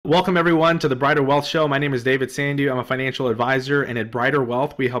Welcome everyone to the Brighter Wealth Show. My name is David Sandu. I'm a financial advisor, and at Brighter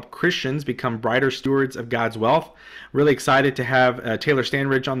Wealth, we help Christians become brighter stewards of God's wealth. Really excited to have Taylor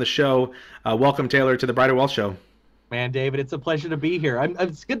Stanridge on the show. Welcome, Taylor, to the Brighter Wealth Show. Man, David, it's a pleasure to be here.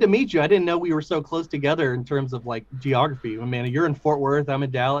 It's good to meet you. I didn't know we were so close together in terms of like geography. Man, you're in Fort Worth. I'm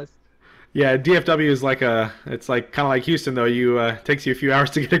in Dallas. Yeah, DFW is it's like kind of like Houston though. Takes you a few hours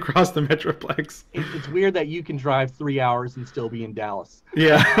to get across the Metroplex. It's weird that you can drive 3 hours and still be in Dallas.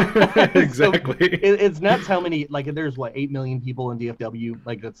 Yeah, exactly. So it's nuts how many, like there's 8 million people in DFW.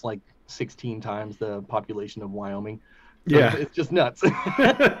 Like that's like 16 times the population of Wyoming. So Yeah. it's just nuts.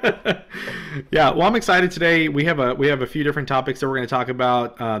 Yeah, well, I'm excited today. We have a few different topics that we're going to talk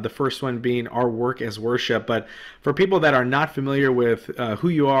about. The first one being our work as worship. But for people that are not familiar with who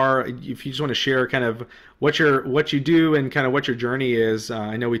you are, if you just want to share kind of what you do and kind of what your journey is.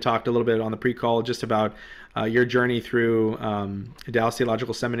 I know we talked a little bit on the pre-call just about your journey through Dallas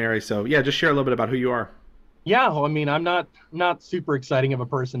Theological Seminary. So yeah, just share a little bit about who you are. Yeah, well, I'm not super exciting of a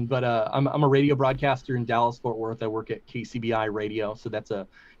person, but I'm a radio broadcaster in Dallas, Fort Worth. I work at KCBI Radio, so that's a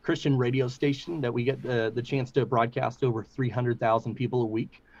Christian radio station that we get the chance to broadcast over 300,000 people a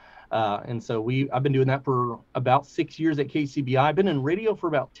week. And so I've been doing that for about 6 years at KCBI. I've been in radio for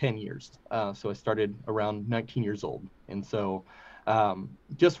about 10 years. So I started around 19 years old. And so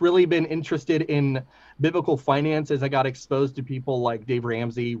just really been interested in biblical finance as I got exposed to people like Dave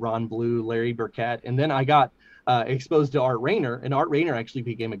Ramsey, Ron Blue, Larry Burkett. And then I got exposed to Art Rayner, and Art Rayner actually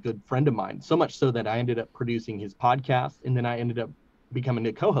became a good friend of mine, so much so that I ended up producing his podcast, and then I ended up becoming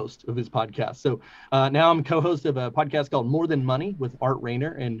a co-host of his podcast. So now I'm co-host of a podcast called More Than Money with Art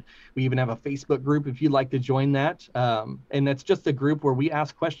Rayner, and we even have a Facebook group if you'd like to join that. And that's just a group where we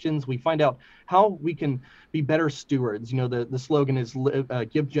ask questions, we find out how we can be better stewards. The slogan is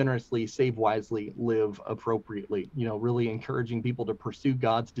give generously, save wisely, live appropriately. Really encouraging people to pursue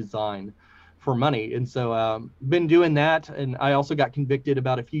God's design for money. And so been doing that. And I also got convicted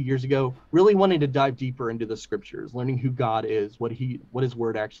about a few years ago, really wanting to dive deeper into the scriptures, learning who God is, what his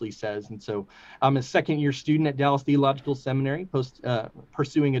word actually says. And so I'm a second-year student at Dallas Theological Seminary,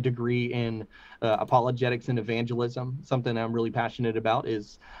 pursuing a degree in apologetics and evangelism. Something I'm really passionate about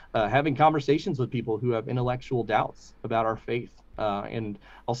is having conversations with people who have intellectual doubts about our faith. And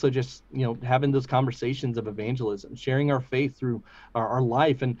also just, having those conversations of evangelism, sharing our faith through our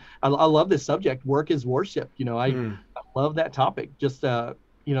life. And I love this subject, work is worship. I love that topic. Just,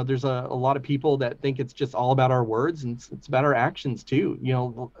 there's a lot of people that think it's just all about our words, and it's about our actions too.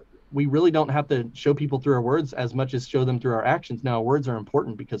 We really don't have to show people through our words as much as show them through our actions. Now, our words are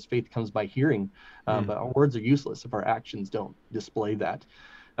important because faith comes by hearing, but our words are useless if our actions don't display that.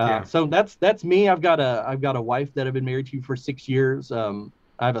 So that's me. I've got a wife that I've been married to for 6 years.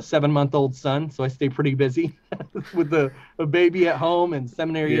 I have a 7-month-old son, so I stay pretty busy with a baby at home and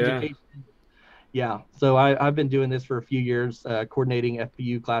seminary education. Yeah, so I've been doing this for a few years, coordinating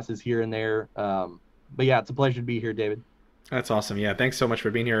FPU classes here and there. But yeah, it's a pleasure to be here, David. That's awesome. Yeah, thanks so much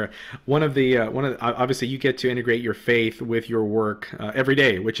for being here. One of the obviously you get to integrate your faith with your work every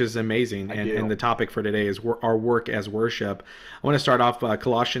day, which is amazing. And the topic for today is our work as worship. I want to start off.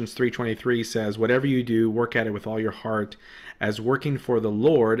 Colossians 3:23 says, "Whatever you do, work at it with all your heart, as working for the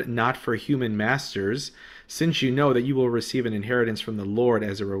Lord, not for human masters, since you know that you will receive an inheritance from the Lord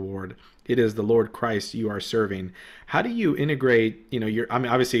as a reward. It is the Lord Christ you are serving." How do you integrate,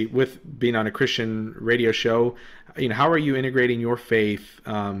 obviously with being on a Christian radio show, how are you integrating your faith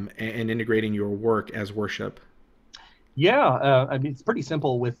and integrating your work as worship? Yeah, it's pretty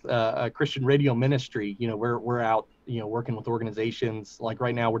simple with a Christian radio ministry. We're out, working with organizations. Like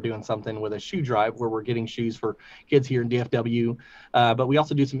right now, we're doing something with a shoe drive where we're getting shoes for kids here in DFW. But we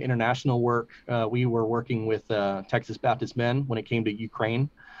also do some international work. We were working with Texas Baptist Men when it came to Ukraine.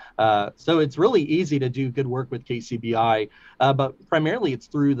 So it's really easy to do good work with KCBI, but primarily it's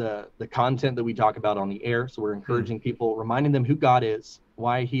through the content that we talk about on the air. So we're encouraging people, reminding them who God is,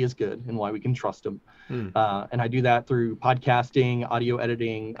 why he is good, and why we can trust him. And I do that through podcasting, audio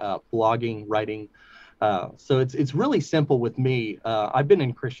editing, blogging, writing. So it's really simple with me. I've been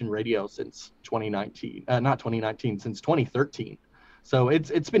in Christian radio since 2019, since 2013. So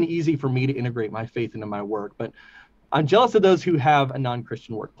it's been easy for me to integrate my faith into my work, but I'm jealous of those who have a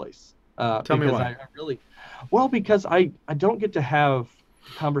non-Christian workplace. Tell me why. Because I don't get to have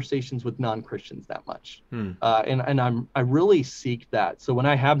conversations with non-Christians that much. And I really seek that. So when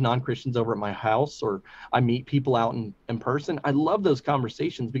I have non-Christians over at my house or I meet people out in person, I love those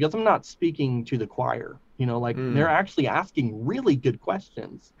conversations because I'm not speaking to the choir. They're actually asking really good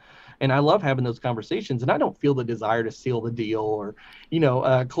questions. And I love having those conversations, and I don't feel the desire to seal the deal or,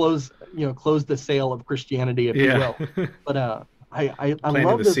 close the sale of Christianity, if you will. But I Planting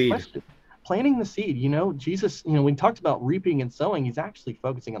love the this seed. question. Planting the seed, Jesus, when he talks about reaping and sowing, he's actually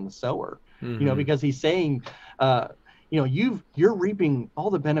focusing on the sower, because he's saying, you're reaping all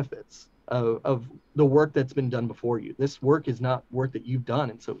the benefits of the work that's been done before you. This work is not work that you've done.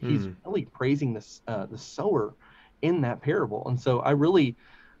 And so he's really praising this, the sower in that parable. And so I really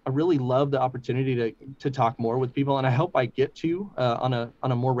love the opportunity to talk more with people, and I hope I get to on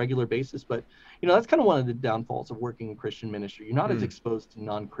a more regular basis. But that's kind of one of the downfalls of working in Christian ministry. You're not as exposed to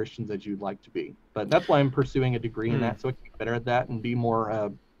non-Christians as you'd like to be. But that's why I'm pursuing a degree in that, so I can get better at that and be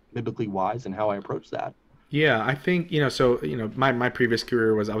more biblically wise in how I approach that. Yeah, I think, my previous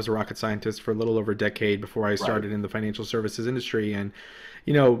career was I was a rocket scientist for a little over a decade before I Right. started in the financial services industry. And,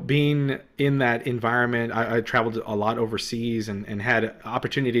 being in that environment, I traveled a lot overseas and had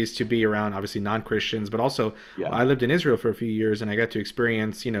opportunities to be around obviously non-Christians, but also Yeah. I lived in Israel for a few years and I got to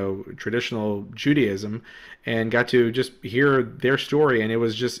experience, traditional Judaism and got to just hear their story. And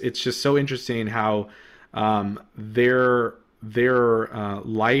it's just so interesting how their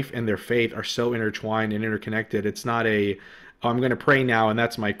life and their faith are so intertwined and interconnected. It's not oh, I'm going to pray now and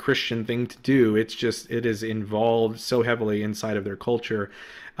that's my Christian thing to do. It is involved so heavily inside of their culture.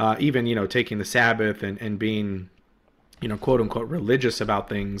 Even, taking the Sabbath and being, quote unquote religious about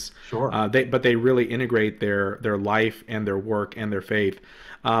things. Sure. But they really integrate their life and their work and their faith.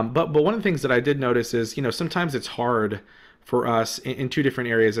 But one of the things that I did notice is, sometimes it's hard for us in two different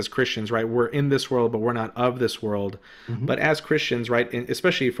areas as Christians, right? We're in this world, but we're not of this world. Hmm. But as Christians, right, and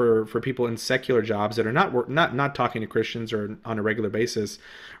especially for people in secular jobs that are not talking to Christians or on a regular basis,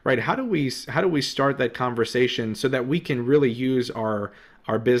 right? How do we start that conversation so that we can really use our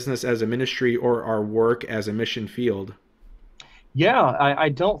business as a ministry or our work as a mission field? Yeah, I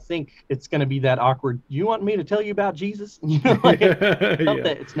don't think it's going to be that awkward. You want me to tell you about Jesus? Yeah.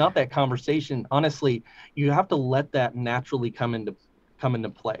 It's not that conversation. Honestly, you have to let that naturally come into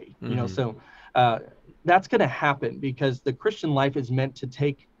play. Hmm. So uh, that's going to happen because the Christian life is meant to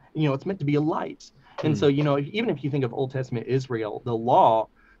it's meant to be a light. And so even if you think of Old Testament Israel, the law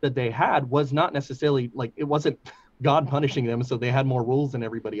that they had was not necessarily like it wasn't God punishing them, so they had more rules than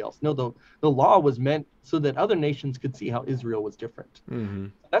everybody else. No, the law was meant so that other nations could see how Israel was different. Hmm.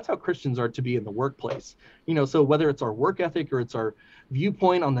 That's how Christians are to be in the workplace. So whether it's our work ethic or it's our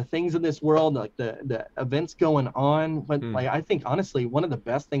viewpoint on the things in this world, like the events going on, but like I think honestly, one of the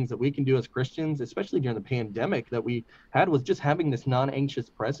best things that we can do as Christians, especially during the pandemic that we had, was just having this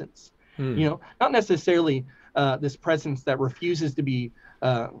non-anxious presence. Not necessarily this presence that refuses to be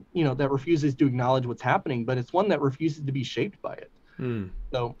that refuses to acknowledge what's happening, but it's one that refuses to be shaped by it.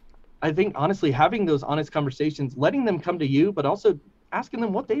 So I think honestly, having those honest conversations, letting them come to you, but also asking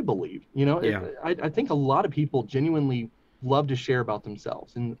them what they believe. Yeah. I think a lot of people genuinely love to share about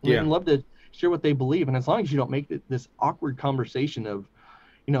themselves and Yeah. love to share what they believe. And as long as you don't make this awkward conversation of,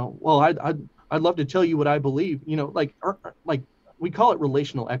 well, I'd love to tell you what I believe, like we call it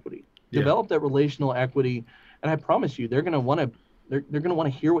relational equity. Yeah. Develop that relational equity, and I promise you, they're going to want to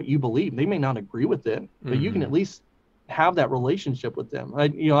hear what you believe. They may not agree with it, but you can at least have that relationship with them.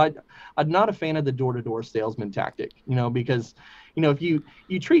 I'm not a fan of the door-to-door salesman tactic, because, if you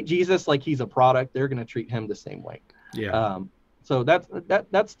treat Jesus like he's a product, they're going to treat him the same way. Yeah. So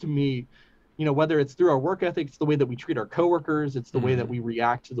that's to me, whether it's through our work ethic, it's the way that we treat our coworkers, it's the way that we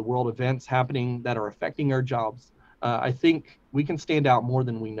react to the world events happening that are affecting our jobs. I think we can stand out more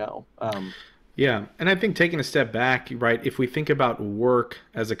than we know. Yeah, and I think taking a step back, right, if we think about work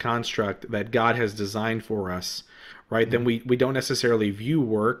as a construct that God has designed for us, right, then we don't necessarily view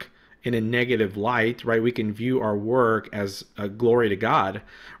work in a negative light, right? We can view our work as a glory to God,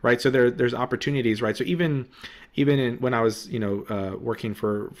 right? So there's opportunities, right? So even when I was, working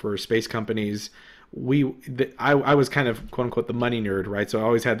for space companies, I was kind of quote unquote the money nerd, right? So I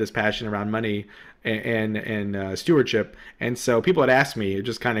always had this passion around money and stewardship, and so people had asked me, it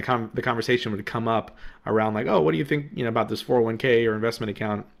just kind of the conversation would come up around like, oh, what do you think, about this 401k or investment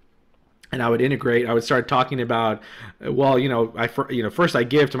account? And I would start talking about, well, first I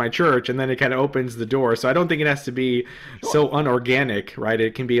give to my church and then it kind of opens the door. So I don't think it has to be so unorganic, right?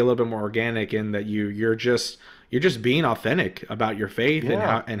 It can be a little bit more organic in that you're just being authentic about your faith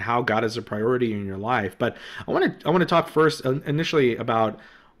and how God is a priority in your life. But I want to talk first initially about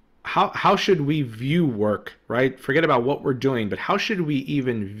how should we view work, right? Forget about what we're doing, but how should we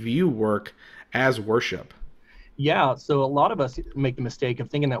even view work as worship? Yeah, so a lot of us make the mistake of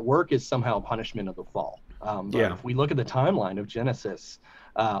thinking that work is somehow a punishment of the fall. But if we look at the timeline of Genesis,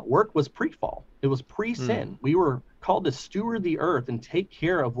 work was pre-fall. It was pre-sin. We were called to steward the earth and take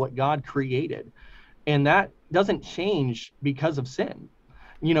care of what God created. And that doesn't change because of sin.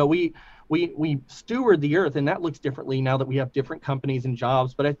 We we steward the earth, and that looks differently now that we have different companies and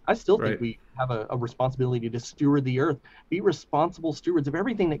jobs. But I still think we have a responsibility to steward the earth, be responsible stewards of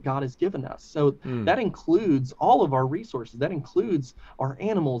everything that God has given us. So that includes all of our resources. That includes our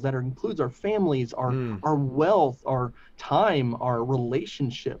animals. That includes our families, our wealth, our time, our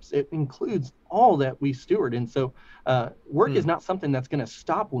relationships. It includes all that we steward. And so work is not something that's going to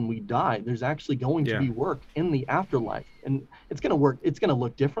stop when we die. There's actually going to be work in the afterlife, and it's going to work. It's going to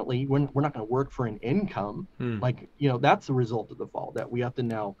look differently when we're not going to work for an income. Like, that's the result of the fall, that we have to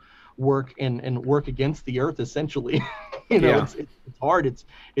now work and work against the earth, essentially. It's hard.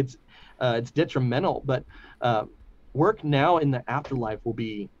 It's detrimental, but work now in the afterlife will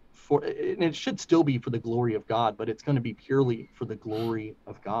be and it should still be for the glory of God, but it's going to be purely for the glory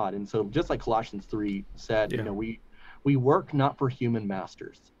of God. And so just like Colossians 3 said, we work not for human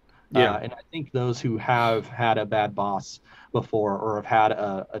masters. And I think those who have had a bad boss before, or have had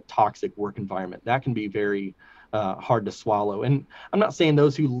a toxic work environment, that can be very hard to swallow. And I'm not saying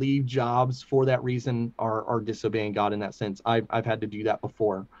those who leave jobs for that reason are disobeying God in that sense. I've had to do that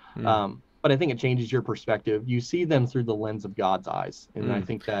before. But I think it changes your perspective. You see them through the lens of God's eyes. And I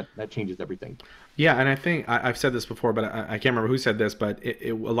think that changes everything. Yeah, and I think I've said this before, but I can't remember who said this, but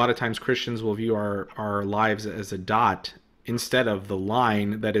a lot of times Christians will view our lives as a dot instead of the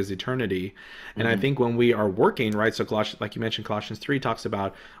line that is eternity. And I think when we are working, right, so Colossians, like you mentioned, Colossians 3 talks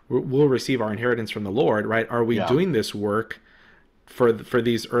about we'll receive our inheritance from the Lord, right? Are we doing this work for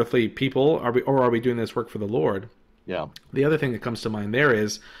these earthly people? Or are we doing this work for the Lord? Yeah. The other thing that comes to mind there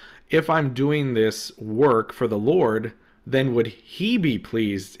is, if I'm doing this work for the Lord, then would he be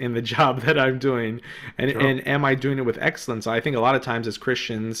pleased in the job that I'm doing? And am I doing it with excellence? I think a lot of times as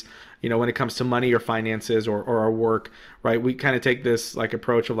Christians, when it comes to money or finances or our work, right, we kind of take this like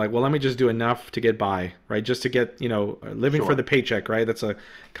approach of like, well, let me just do enough to get by, right? Just to get, living for the paycheck, right? That's a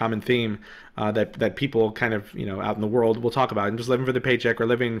common theme that people kind of, out in the world will talk about, and just living for the paycheck or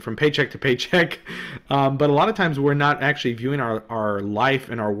living from paycheck to paycheck. But a lot of times we're not actually viewing our life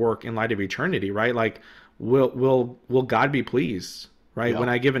and our work in light of eternity, right? Like, will God be pleased, right? When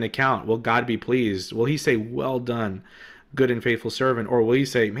I give an account, will God be pleased? Will he say, well done, good and faithful servant? Or will he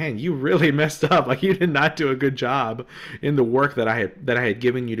say, man, you really messed up, like you did not do a good job in the work that I had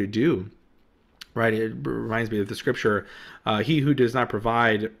given you to do, right? It reminds me of the scripture, he who does not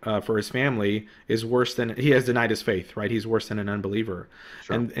provide for his family is worse than, he has denied his faith, right? He's worse than an unbeliever.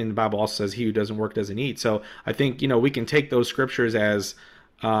 And the Bible also says he who doesn't work doesn't eat. So I think, we can take those scriptures as,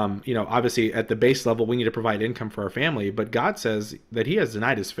 obviously at the base level, we need to provide income for our family, but God says that he has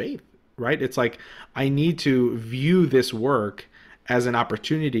denied his faith, right? It's like, I need to view this work as an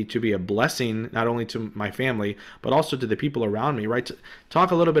opportunity to be a blessing, not only to my family, but also to the people around me, right? Talk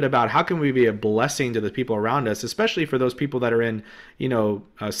a little bit about how can we be a blessing to the people around us, especially for those people that are in,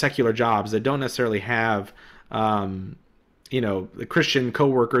 secular jobs that don't necessarily have, the Christian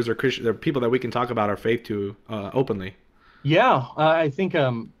coworkers or people that we can talk about our faith to openly. Yeah, I think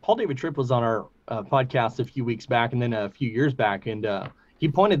Paul David Tripp was on our podcast a few weeks back, and then a few years back, and he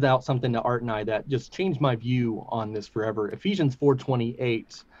pointed out something to Art and I that just changed my view on this forever. Ephesians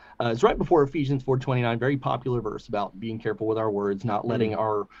 4:28 is right before Ephesians 4:29, very popular verse about being careful with our words, not letting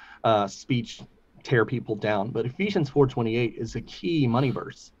our speech tear people down. But Ephesians 4:28 is a key money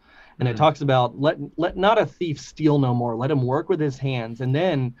verse. And it talks about let not a thief steal no more, let him work with his hands. And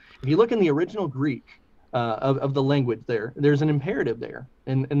then if you look in the original Greek, of the language there's an imperative there.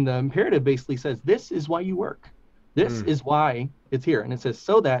 And the imperative basically says, this is why you work. This is why it's here. And it says,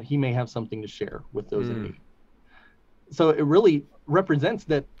 so that he may have something to share with those in need. So it really represents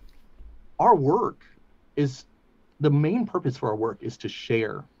that our work is, the main purpose for our work is to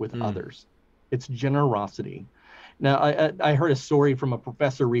share with others. It's generosity. Now, I heard a story from a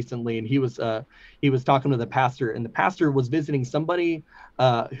professor recently, and he was talking to the pastor, and the pastor was visiting somebody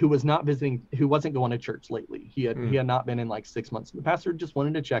who wasn't going to church lately. He had not been in like 6 months. The pastor just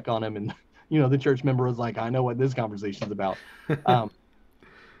wanted to check on him, and the church member was like, I know what this conversation is about.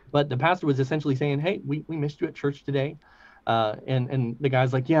 But the pastor was essentially saying, hey, we missed you at church today. And the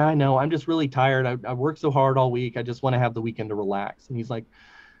guy's like, yeah, I know. I'm just really tired. I worked so hard all week. I just want to have the weekend to relax. And he's like,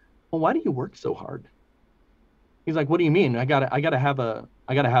 well, why do you work so hard? He's like, what do you mean? I gotta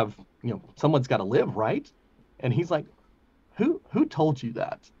have, someone's got to live, right? And he's like, who told you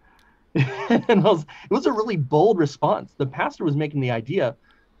that? And it was a really bold response. The pastor was making the idea,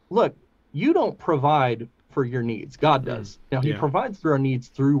 look, you don't provide for your needs. God does. Now he provides for our needs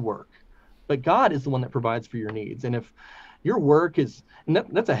through work, but God is the one that provides for your needs. And if your work is, and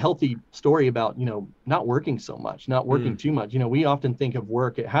that's a healthy story about, not working so much, not working too much. We often think of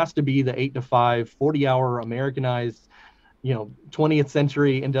work, it has to be the 8 to 5, 40-hour Americanized 20th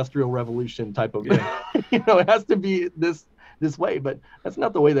century industrial revolution type of, Yeah. it has to be this way, but that's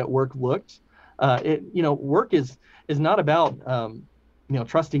not the way that work looked. Work is not about,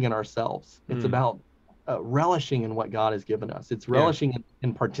 trusting in ourselves. It's about relishing in what God has given us. It's relishing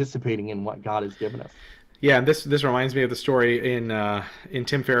in participating in what God has given us. Yeah, and this reminds me of the story in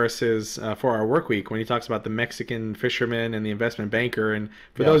Tim Ferriss's 4-Hour Work Week, when he talks about the Mexican fisherman and the investment banker. And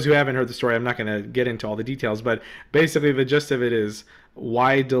for those who haven't heard the story, I'm not going to get into all the details, but basically the gist of it is,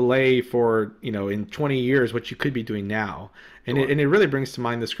 why delay for, in 20 years what you could be doing now? And it really brings to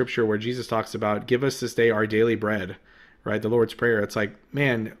mind the scripture where Jesus talks about, give us this day our daily bread, right? The Lord's Prayer. It's like,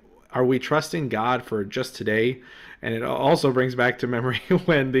 man, are we trusting God for just today? And it also brings back to memory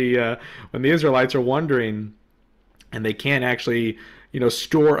when the Israelites are wandering and they can't actually,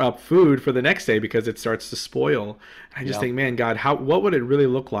 store up food for the next day because it starts to spoil. And I just think, man, God, what would it really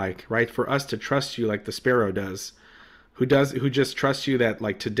look like, right, for us to trust you like the sparrow does, who just trusts you that,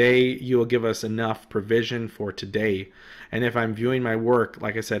 like, today you will give us enough provision for today. And if I'm viewing my work,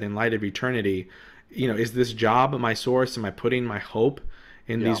 like I said, in light of eternity, is this job my source? Am I putting my hope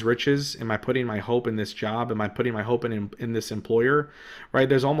in these riches? Am I putting my hope in this job? Am I putting my hope in this employer? Right?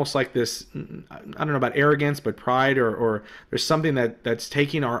 There's almost like this, I don't know about arrogance, but pride, or there's something that's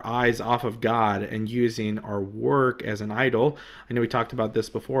taking our eyes off of God and using our work as an idol. I know we talked about this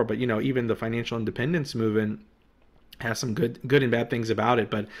before, but even the financial independence movement has some good and bad things about it.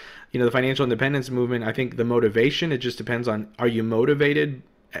 But the financial independence movement, I think the motivation, it just depends on, are you motivated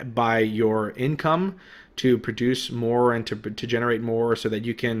by your income to produce more and to generate more so that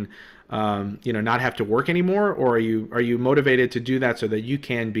you can not have to work anymore? Or are you motivated to do that so that you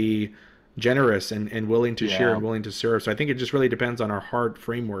can be generous and willing to share and willing to serve? So I think it just really depends on our heart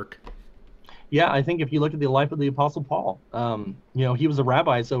framework. Yeah, I think if you look at the life of the Apostle Paul, he was a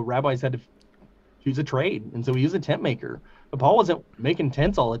rabbi, so rabbis had to choose a trade, and so he was a tent maker. But Paul wasn't making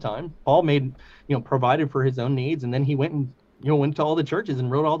tents all the time. Paul provided for his own needs, and then he went to all the churches and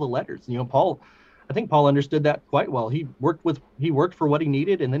wrote all the letters. I think Paul understood that quite well. He worked for what he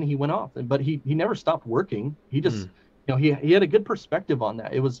needed, and then he went off. But he never stopped working. He just he had a good perspective on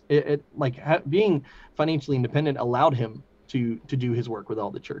that. It was being financially independent allowed him to do his work with all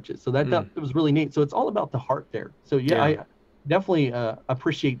the churches. So that was really neat. So it's all about the heart there. So I definitely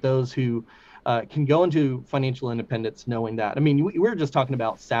appreciate those who can go into financial independence knowing that. I mean, we were just talking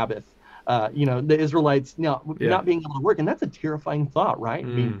about Sabbath. The Israelites not being able to work, and that's a terrifying thought, right? I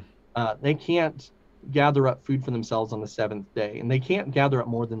mean, they can't gather up food for themselves on the seventh day, and they can't gather up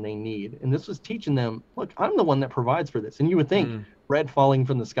more than they need. And this was teaching them, look, I'm the one that provides for this. And you would think bread falling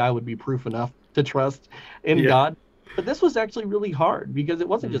from the sky would be proof enough to trust in God. But this was actually really hard, because it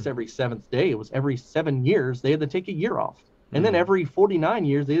wasn't just every seventh day. It was every 7 years they had to take a year off. And then every 49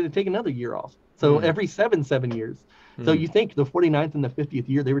 years they had to take another year off. So every 7 years. So you think the 49th and the 50th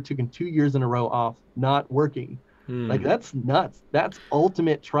year, they were taking 2 years in a row off, not working. Like, that's nuts. That's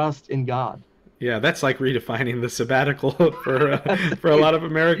ultimate trust in God. Yeah, that's like redefining the sabbatical for a lot of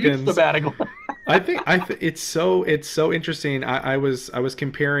Americans. Sabbatical. I think it's so interesting. I was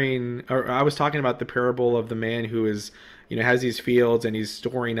comparing, or I was talking about the parable of the man who is, has these fields and he's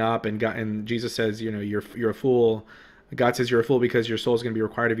storing up, and Jesus says, you're a fool. God says you're a fool because your soul is going to be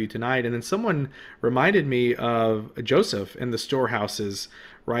required of you tonight. And then someone reminded me of Joseph in the storehouses,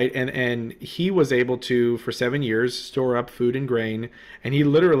 right? And he was able to, for 7 years, store up food and grain, and he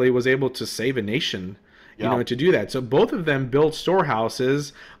literally was able to save a nation, to do that. So both of them built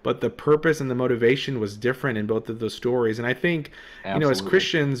storehouses, but the purpose and the motivation was different in both of those stories. And I think, as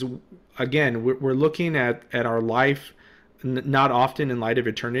Christians, again, we're looking at our life not often in light of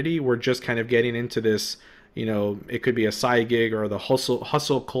eternity. We're just kind of getting into this, it could be a side gig or the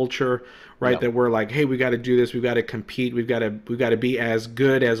hustle culture, right? That we're like, hey, we got to do this. We've got to compete. We've got to be as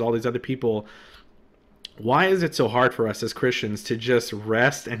good as all these other people. Why is it so hard for us as Christians to just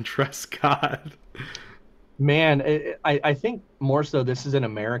rest and trust God? Man, I think more so this is an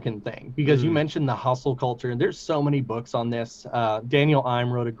American thing, because you mentioned the hustle culture, and there's so many books on this. Daniel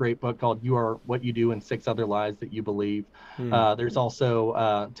Im wrote a great book called You Are What You Do and 6 Other Lies That You Believe. There's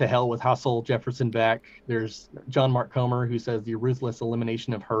also To Hell with Hustle, Jefferson Beck. There's John Mark Comer, who says The Ruthless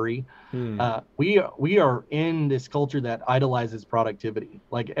Elimination of Hurry. We are in this culture that idolizes productivity.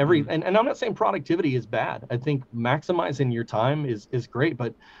 Like and I'm not saying productivity is bad. I think maximizing your time is great,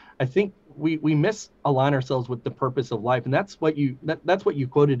 but I think we misalign ourselves with the purpose of life. And that's what you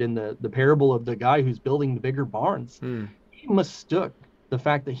quoted in the parable of the guy who's building the bigger barns. He mistook the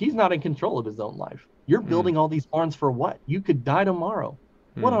fact that he's not in control of his own life. You're building all these barns for what? You could die tomorrow.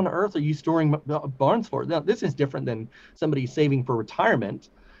 What on earth are you storing barns for? Now, this is different than somebody saving for retirement.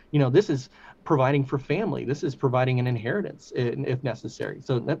 This is providing for family. This is providing an inheritance if necessary.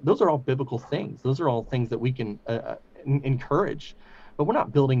 So those are all biblical things. Those are all things that we can encourage. But we're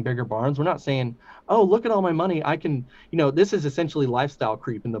not building bigger barns. We're not saying, oh, look at all my money. I can, this is essentially lifestyle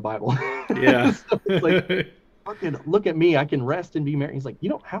creep in the Bible. Yeah. So it's like, look at me. I can rest and be married. He's like, you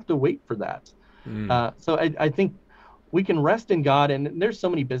don't have to wait for that. So I think we can rest in God. And there's so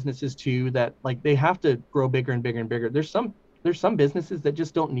many businesses too that like they have to grow bigger and bigger and bigger. There's some businesses that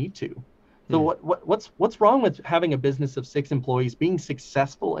just don't need to. So what's wrong with having a business of 6 employees, being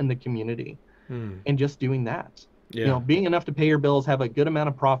successful in the community and just doing that? Yeah. Being enough to pay your bills, have a good amount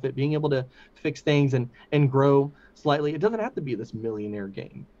of profit, being able to fix things and grow slightly. It doesn't have to be this millionaire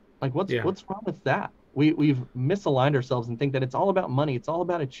game. Like what's wrong with that? We've misaligned ourselves and think that it's all about money, it's all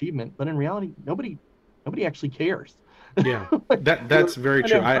about achievement, but in reality, nobody actually cares. Yeah, that's very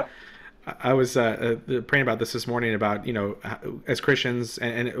true. I was praying about this morning about, as Christians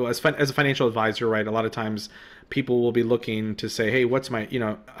and as a financial advisor, right? A lot of times people will be looking to say, hey, what's my,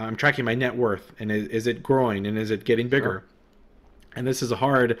 I'm tracking my net worth, and is it growing, and is it getting bigger? Sure. And this is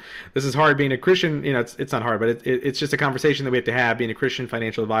hard being a Christian. It's not hard, but it's just a conversation that we have to have, being a Christian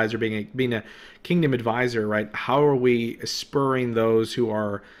financial advisor, being a kingdom advisor, right? How are we spurring those who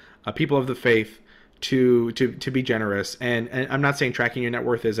are people of the faith to be generous? And I'm not saying tracking your net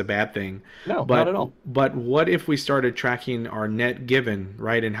worth is a bad thing. No, not at all. But what if we started tracking our net given,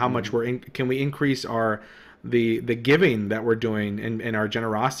 right? And how much can we increase the giving that we're doing and our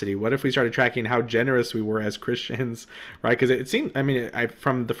generosity? What if we started tracking how generous we were as Christians, right? Because it seems,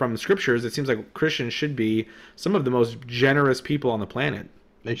 from the scriptures, it seems like Christians should be some of the most generous people on the planet.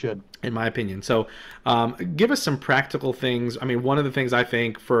 They should, in my opinion. So give us some practical things. One of the things I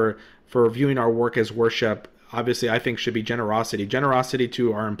think for viewing our work as worship, obviously, I think should be generosity. Generosity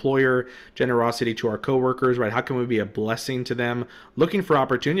to our employer, generosity to our coworkers, right? How can we be a blessing to them? Looking for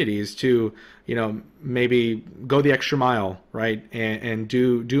opportunities to, maybe go the extra mile, right? And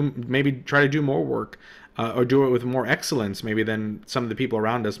do maybe try to do more work, or do it with more excellence maybe than some of the people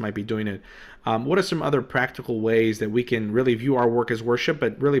around us might be doing it. What are some other practical ways that we can really view our work as worship,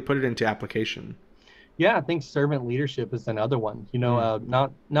 but really put it into application? Yeah, I think servant leadership is another one.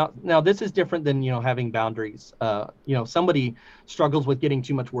 Now this is different than, having boundaries. Somebody struggles with getting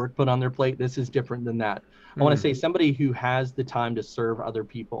too much work put on their plate. This is different than that. I want to say somebody who has the time to serve other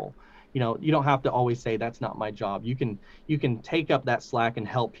people. You don't have to always say that's not my job. You can take up that slack and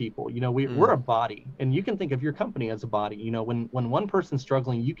help people. We're a body, and you can think of your company as a body. When one person's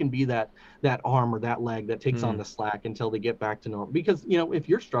struggling, you can be that arm or that leg that takes on the slack until they get back to normal. Because if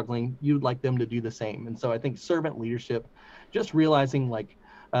you're struggling, you'd like them to do the same. And so I think servant leadership, just realizing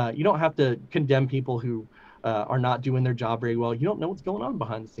you don't have to condemn people who are not doing their job very well. You don't know what's going on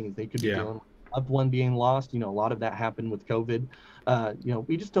behind the scenes. They could be dealing with a loved one being lost. A lot of that happened with COVID.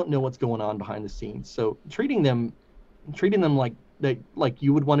 We just don't know what's going on behind the scenes. So treating them like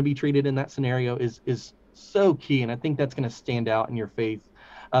you would want to be treated in that scenario is so key. And I think that's going to stand out in your faith.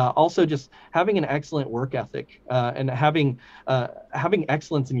 Also, just having an excellent work ethic and having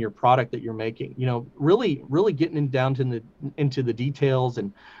excellence in your product that you're making. Really getting down into the details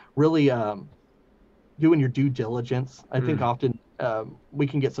and really doing your due diligence. I think often we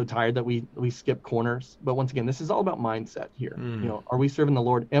can get so tired that we skip corners. But once again, this is all about mindset here. Are we serving the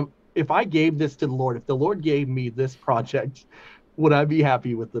Lord? And if I gave this to the Lord, if the Lord gave me this project, would I be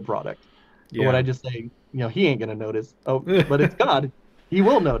happy with the product? Or would I just say, he ain't gonna notice? Oh, but it's God. He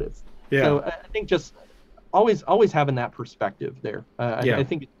will notice. Yeah. So I think just always having that perspective there. I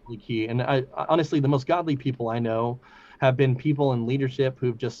think it's really key. And I honestly, the most godly people I know have been people in leadership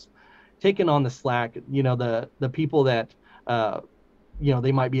who've just taken on the slack. The people that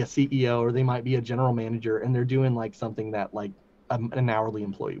they might be a CEO or they might be a general manager, and they're doing something that an hourly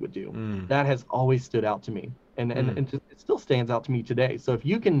employee would do. That has always stood out to me, and it still stands out to me today. So if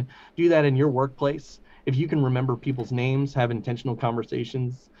you can do that in your workplace, if you can remember people's names, have intentional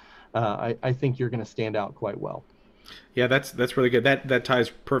conversations, I think you're going to stand out quite well. Yeah, that's really good. That ties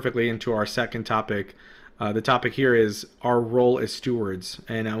perfectly into our second topic. The topic here is our role as stewards,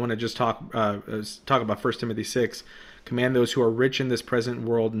 and I want to just talk about 1 Timothy 6. Command those who are rich in this present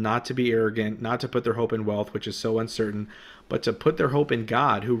world not to be arrogant, not to put their hope in wealth, which is so uncertain, but to put their hope in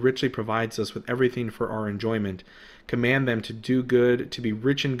God, who richly provides us with everything for our enjoyment. Command them to do good, to be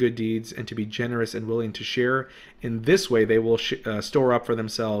rich in good deeds, and to be generous and willing to share. In this way, they will store up for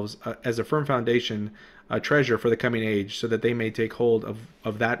themselves as a firm foundation, a treasure for the coming age, so that they may take hold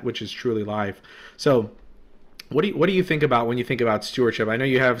of that which is truly life. So What do you think about when you think about stewardship? I know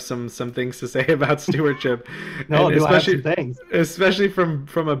you have some things to say about stewardship, No, and do I have some things? especially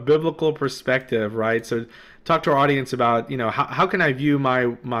from a biblical perspective, right? So talk to our audience about, how can I view my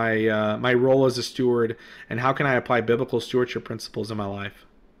role as a steward, and how can I apply biblical stewardship principles in my life?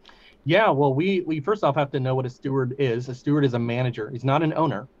 Yeah, well, we first off have to know what a steward is. A steward is a manager. He's not an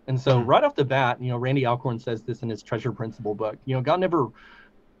owner. And so Mm, right off the bat, Randy Alcorn says this in his Treasure Principle book. God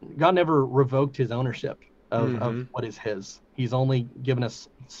never revoked his ownership of mm-hmm, what is his. He's only given us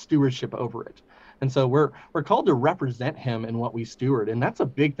stewardship over it. And so we're called to represent him in what we steward. And that's a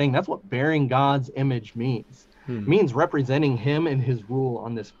big thing. That's what bearing God's image means. It mm, means representing him and his rule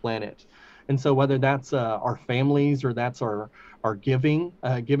on this planet. And so whether that's our families or that's our giving,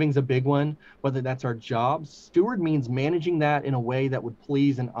 giving's a big one, whether that's our jobs, steward means managing that in a way that would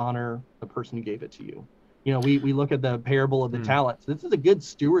please and honor the person who gave it to you. We look at the parable of the mm, talents. This is a good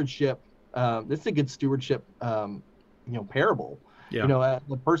stewardship. This is a good stewardship, parable. yeah.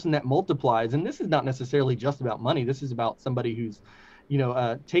 The person that multiplies, and this is not necessarily just about money. This is about somebody who's,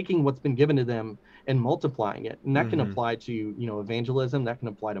 taking what's been given to them and multiplying it. And that can Mm-hmm. apply to, evangelism. That can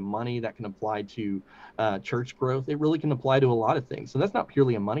apply to money. That can apply to church growth. It really can apply to a lot of things. So that's not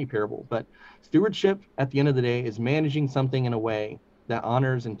purely a money parable, but stewardship at the end of the day is managing something in a way that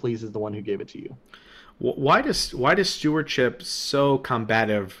honors and pleases the one who gave it to you. Why does stewardship so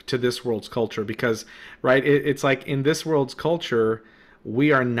combative to this world's culture? Because, right, it's like in this world's culture,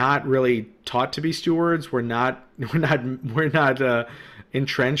 we are not really taught to be stewards. We're not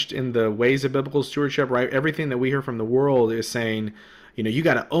entrenched in the ways of biblical stewardship, right? Everything that we hear from the world is saying, you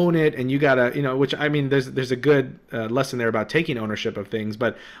got to own it, and you got to, which, I mean, there's a good lesson there about taking ownership of things,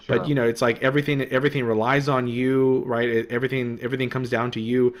 but Sure. it's like everything relies on you, right? Everything comes down to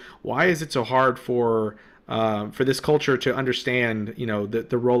you. Why is it so hard for this culture to understand,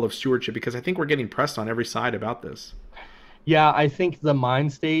 the role of stewardship? Because I think we're getting pressed on every side about this. Yeah, I think the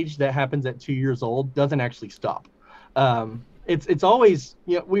mind stage that happens at 2 years old doesn't actually stop. It's always,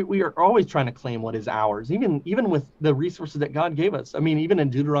 we are always trying to claim what is ours, even with the resources that God gave us. I mean, even in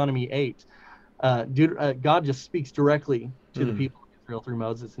Deuteronomy 8, God just speaks directly to the Mm, people of Israel through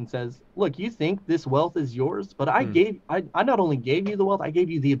Moses and says, "Look, you think this wealth is yours, but I mm, gave, I not only gave you the wealth, I gave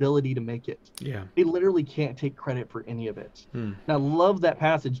you the ability to make it. yeah. They literally can't take credit for any of it." Mm, And I love that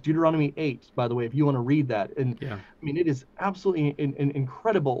passage, Deuteronomy 8, by the way, if you want to read that. And yeah. I mean, it is absolutely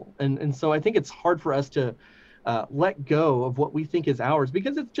incredible. And so I think it's hard for us to let go of what we think is ours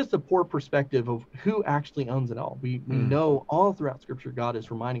because it's just a poor perspective of who actually owns it all. We Mm, know all throughout Scripture, God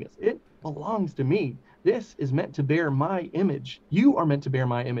is reminding us, it belongs to me. This is meant to bear my image. You are meant to bear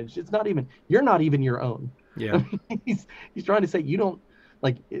my image. You're not even your own. yeah. I mean, he's trying to say you don't,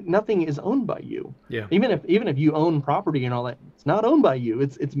 like, nothing is owned by you. Yeah. Even if you own property and all that, it's not owned by you.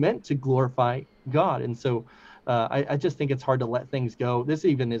 It's meant to glorify God. And so I just think it's hard to let things go. This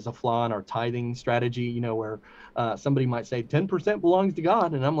even is a flaw in our tithing strategy, where somebody might say 10% belongs to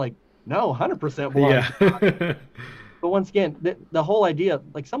God. And I'm like, no, 100% belongs to God. Yeah. But once again, the whole idea,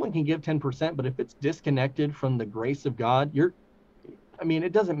 like, someone can give 10%, but if it's disconnected from the grace of God,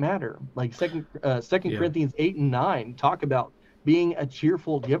 it doesn't matter. Like Second Yeah. Corinthians 8 and 9 talk about being a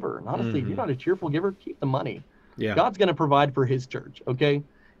cheerful giver. And honestly, if you're Hmm. not a cheerful giver, keep the money. Yeah. God's going to provide for his church, okay?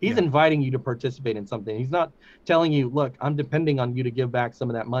 He's Yeah. inviting you to participate in something. He's not telling you, look, I'm depending on you to give back some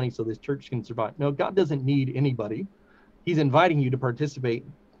of that money so this church can survive. No, God doesn't need anybody. He's inviting you to participate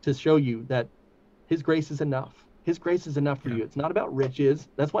to show you that his grace is enough. His grace is enough for Yeah. you. It's not about riches.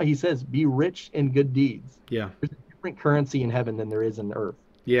 That's why he says, be rich in good deeds. Yeah. There's a different currency in heaven than there is in earth.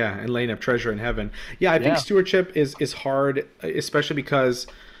 Yeah. And laying up treasure in heaven. Yeah. I think Yeah. stewardship is hard, especially because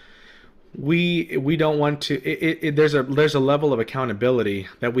we don't want to there's a level of accountability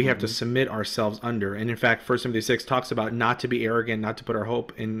that we have to Mhm. submit ourselves under. And in fact, 1 Timothy 6 talks about not to be arrogant, not to put our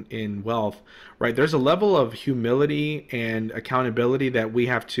hope in wealth, right? There's a level of humility and accountability that we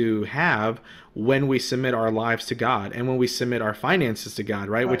have to have when we submit our lives to God and when we submit our finances to God,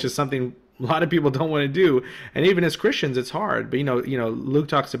 right? Which Right. is something a lot of people don't want to do, and even as Christians it's hard. But Luke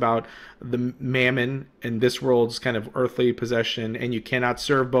talks about the mammon and this world's kind of earthly possession, and you cannot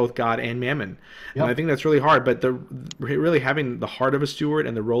serve both God and mammon. And I Yep. think that's really hard. But the really having the heart of a steward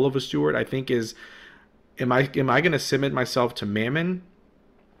and the role of a steward, I think, is, am I going to submit myself to mammon,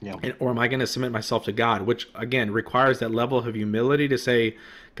 Yeah. or am I going to submit myself to God? Which again requires that level of humility to say,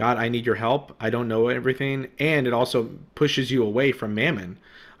 God, I need your help. I don't know everything, and it also pushes you away from mammon.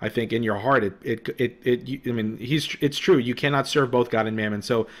 I think in your heart, it's true. You cannot serve both God and mammon.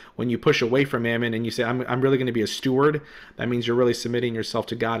 So when you push away from mammon and you say, I'm really going to be a steward, that means you're really submitting yourself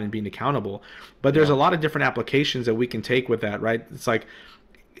to God and being accountable. But there's Yeah. a lot of different applications that we can take with that, right? It's like,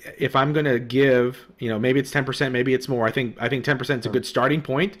 if I'm going to give, maybe it's 10%, maybe it's more. I think 10% is a good starting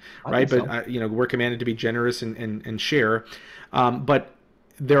point, right? But we're commanded to be generous and share. But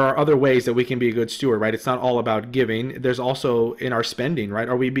there are other ways that we can be a good steward, right? It's not all about giving. There's also in our spending, right?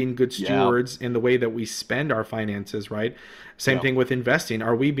 Are we being good stewards in the way that we spend our finances, right? Same thing with investing.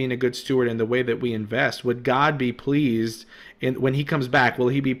 Are we being a good steward in the way that we invest? Would God be pleased when he comes back? Will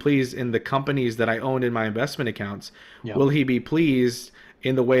he be pleased in the companies that I own in my investment accounts? Will he be pleased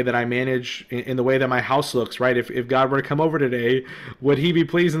in the way that I manage, in the way that my house looks, right? If God were to come over today, would he be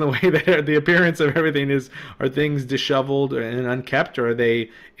pleased in the way that the appearance of everything is? Are things disheveled and unkept, or are they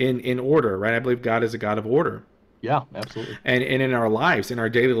in order, right? I believe God is a God of order. Yeah, absolutely. And in our lives, in our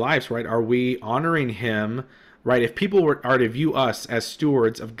daily lives, right? Are we honoring him, right? If people are to view us as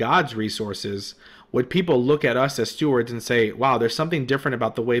stewards of God's resources, would people look at us as stewards and say, wow, there's something different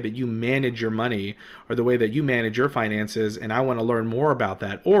about the way that you manage your money or the way that you manage your finances, and I want to learn more about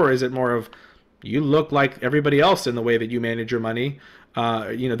that? Or is it more of, you look like everybody else in the way that you manage your money?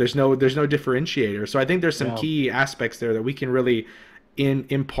 There's no differentiator. So I think there's some key aspects there that we can really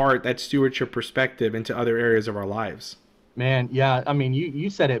impart that stewardship perspective into other areas of our lives. Man, yeah, I mean, you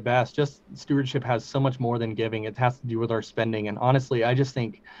said it best. Just stewardship has so much more than giving. It has to do with our spending. And honestly, I just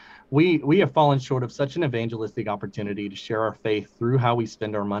think we have fallen short of such an evangelistic opportunity to share our faith through how we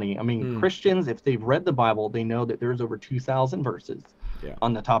spend our money. I mean, Christians, if they've read the Bible, they know that there's over 2,000 verses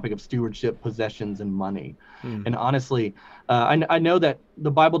on the topic of stewardship, possessions, and money. And honestly, I know that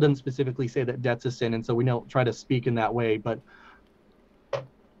the Bible doesn't specifically say that debt's a sin, and so we don't try to speak in that way, but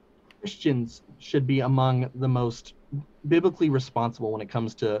Christians should be among the most biblically responsible when it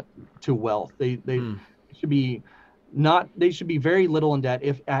comes to wealth. They should be very little in debt,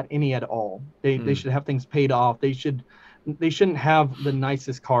 if at any at all. They should have things paid off. They shouldn't have the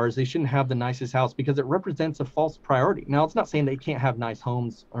nicest cars. They shouldn't have the nicest house, because it represents a false priority. Now, it's not saying they can't have nice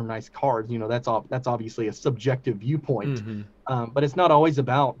homes or nice cars. That's obviously a subjective viewpoint. But it's not always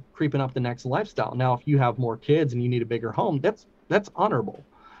about creeping up the next lifestyle. Now, if you have more kids and you need a bigger home, that's honorable.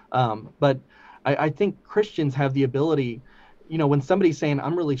 But I think Christians have the ability, when somebody's saying,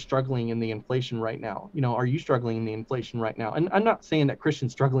 I'm really struggling in the inflation right now, are you struggling in the inflation right now? And I'm not saying that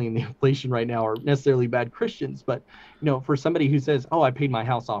Christians struggling in the inflation right now are necessarily bad Christians, but, for somebody who says, oh, I paid my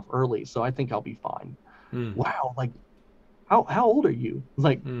house off early, so I think I'll be fine. Wow. Like, how old are you?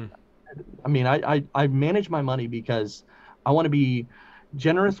 Like, I mean, I manage my money because I want to be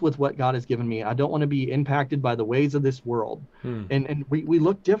generous with what God has given me. I don't want to be impacted by the ways of this world. And we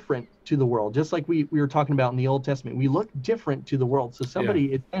look different to the world, just like we were talking about in the Old Testament. We look different to the world. So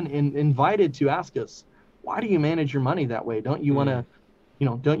somebody is then invited to ask us, why do you manage your money that way? Don't you want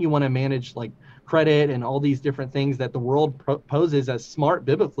to manage like credit and all these different things that the world poses as smart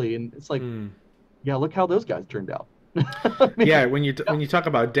biblically? And it's like, yeah, look how those guys turned out. Yeah, when you talk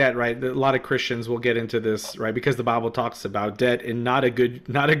about debt, right? A lot of Christians will get into this, right? Because the Bible talks about debt in not a good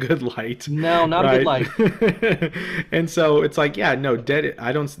light. No, not a good light. And so it's like, yeah, no, debt.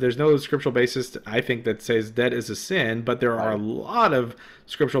 There's no scriptural basis, I think, that says debt is a sin, but there are a lot of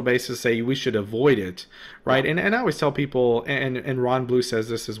scriptural basis say we should avoid it, right? And I always tell people, and Ron Blue says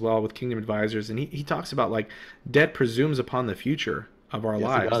this as well with Kingdom Advisors, and he talks about like debt presumes upon the future of our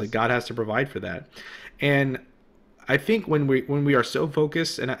lives, that God has to provide for that. And I think when we are so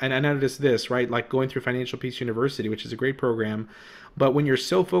focused, and I noticed this, right, like going through Financial Peace University, which is a great program, but when you're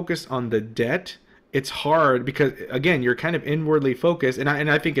so focused on the debt, it's hard because, again, you're kind of inwardly focused, and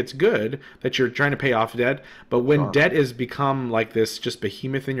I think it's good that you're trying to pay off debt, but when debt has become like this just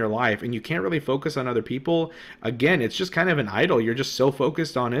behemoth in your life and you can't really focus on other people, again, it's just kind of an idol. You're just so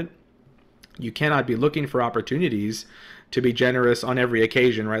focused on it. You cannot be looking for opportunities to be generous on every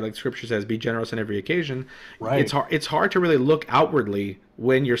occasion, right? Like Scripture says, be generous on every occasion. Right. It's hard to really look outwardly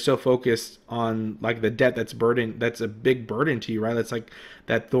when you're so focused on like the debt that's a big burden to you, right? That's like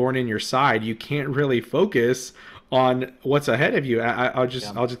that thorn in your side. You can't really focus on what's ahead of you. I'll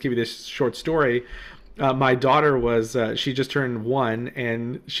just give you this short story. My daughter she just turned 1,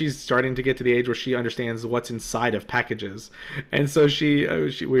 and she's starting to get to the age where she understands what's inside of packages. And so we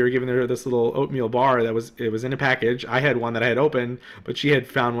were giving her this little oatmeal bar it was in a package. I had one that I had opened, but she had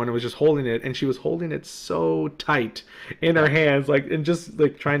found one and was just holding it, and she was holding it so tight in her hands, like, and just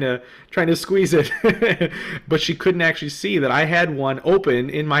like trying to squeeze it. But she couldn't actually see that I had one open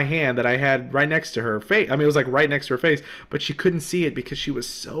in my hand that I had right next to her face. I mean, it was like right next to her face, but she couldn't see it because she was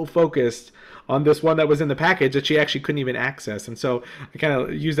so focused on this one that was in the package that she actually couldn't even access. And so I kind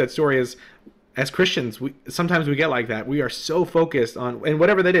of use that story as Christians, sometimes we get like that. We are so focused on, and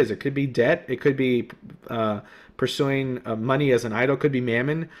whatever that is, it could be debt, it could be pursuing money as an idol, it could be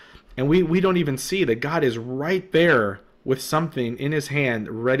mammon, and we don't even see that God is right there with something in his hand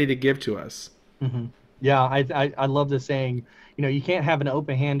ready to give to us. Hmm. Yeah, I love the saying, you can't have an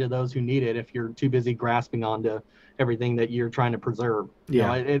open hand to those who need it if you're too busy grasping onto everything that you're trying to preserve.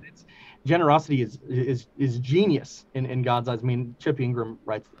 Yeah. It's generosity is genius in God's eyes. I mean, Chip Ingram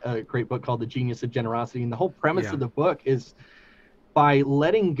writes a great book called The Genius of Generosity, and the whole premise Yeah. of the book is by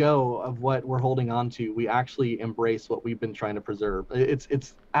letting go of what we're holding on to, we actually embrace what we've been trying to preserve.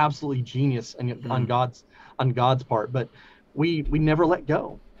 It's absolutely genius on God's part, but we never let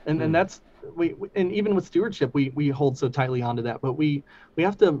go, and that's and even with stewardship, we hold so tightly onto that, but we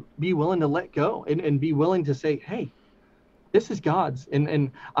have to be willing to let go and be willing to say, hey, this is God's,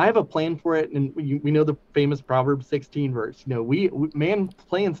 and I have a plan for it. And we know the famous Proverbs 16 verse. Man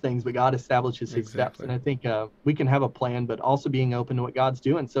plans things, but God establishes his steps. And I think we can have a plan, but also being open to what God's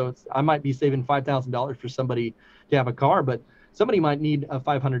doing. So I might be saving $5,000 for somebody to have a car, but somebody might need a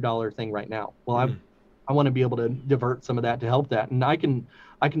 $500 thing right now. Well, I want to be able to divert some of that to help that, and I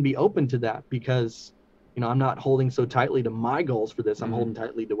can be open to that because I'm not holding so tightly to my goals for this. I'm holding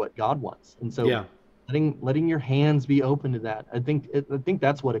tightly to what God wants, and so. Yeah. Letting your hands be open to that. I think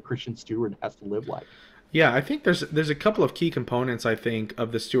that's what a Christian steward has to live like. Yeah, I think there's a couple of key components, I think,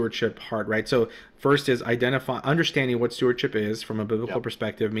 of the stewardship heart, right? So first is understanding what stewardship is from a biblical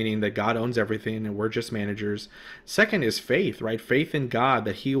perspective, meaning that God owns everything and we're just managers. Second is faith, right? Faith in God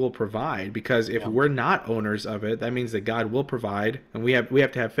that he will provide, because if we're not owners of it, that means that God will provide, and we have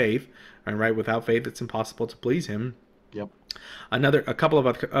to have faith, right? Without faith, it's impossible to please him. Yep. A couple of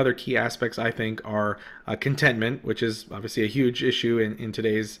other key aspects, I think, are contentment, which is obviously a huge issue in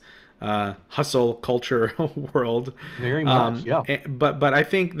today's hustle culture world. Very much, yeah. But I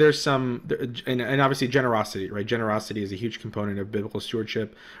think there's some, and obviously generosity, right? Generosity is a huge component of biblical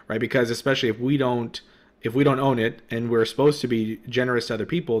stewardship, right? Because especially if we don't own it and we're supposed to be generous to other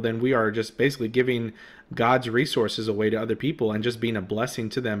people, then we are just basically giving God's resources away to other people and just being a blessing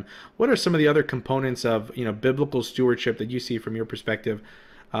to them. What are some of the other components of biblical stewardship that you see from your perspective?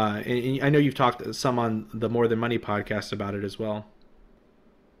 And I know you've talked some on the More Than Money podcast about it as well.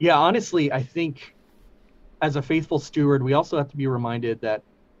 Yeah, honestly, I think as a faithful steward, we also have to be reminded that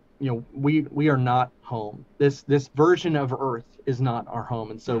we are not home. This version of earth is not our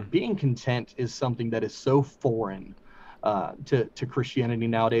home, and so being content is something that is so foreign to Christianity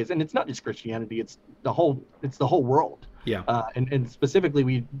nowadays. And it's not just Christianity; it's the whole world. Yeah. And specifically,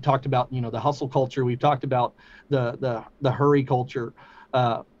 we talked about the hustle culture. We've talked about the hurry culture.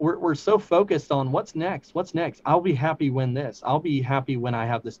 We're so focused on what's next. I'll be happy when this. I'll be happy when I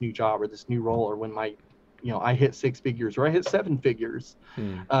have this new job or this new role, or when I hit 6 figures or I hit 7 figures.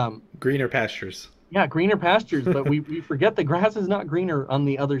 Greener pastures. Yeah, greener pastures, but we forget the grass is not greener on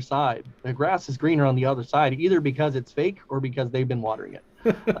the other side. The grass is greener on the other side, either because it's fake or because they've been watering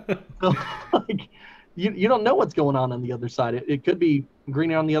it. So, you don't know what's going on the other side. It could be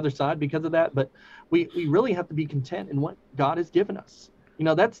greener on the other side because of that, but we really have to be content in what God has given us.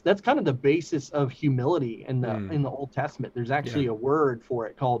 That's kind of the basis of humility in the Old Testament. There's actually a word for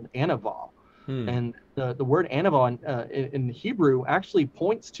it called anavah. And the word anavah in Hebrew actually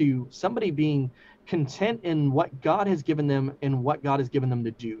points to somebody being content in what God has given them and what God has given them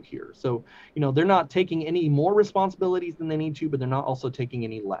to do here. So, they're not taking any more responsibilities than they need to, but they're not also taking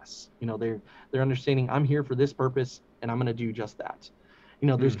any less. They're understanding, I'm here for this purpose and I'm going to do just that.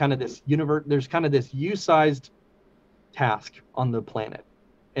 There's kind of this you-sized task on the planet,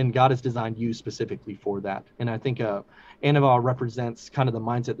 and God has designed you specifically for that. And I think anavah represents kind of the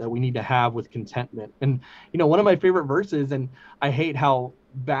mindset that we need to have with contentment. And one of my favorite verses, and I hate how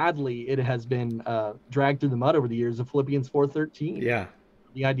badly it has been dragged through the mud over the years, of Philippians 4:13. Yeah.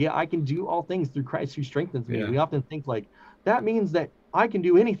 The idea, I can do all things through Christ who strengthens me. Yeah. We often think like that means that I can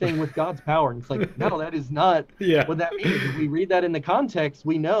do anything with God's power. And it's like, no, that is not what that means. If we read that in the context,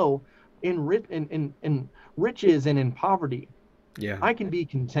 we know in riches and in poverty, I can be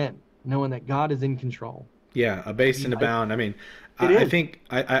content knowing that God is in control. Yeah, abased and abound. I mean, I think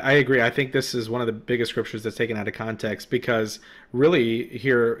I agree. I think this is one of the biggest scriptures that's taken out of context, because really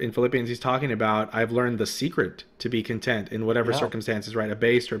here in Philippians, he's talking about, I've learned the secret to be content in whatever circumstances, right?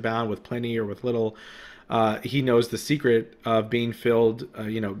 Abased or bound, with plenty or with little. He knows the secret of being filled,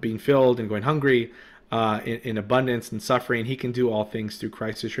 being filled and going hungry, in abundance and suffering. He can do all things through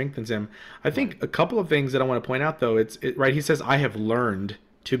Christ who strengthens him. I think a couple of things that I want to point out, though, right. He says, I have learned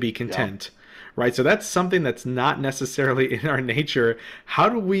to be content. Right. So that's something that's not necessarily in our nature. How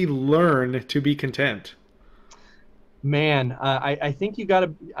do we learn to be content? Man, I think you got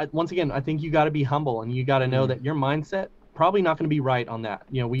to, once again, I think you got to be humble, and you got to know that your mindset probably not going to be right on that.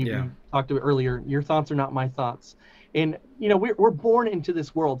 We talked about earlier, your thoughts are not my thoughts. And, we're born into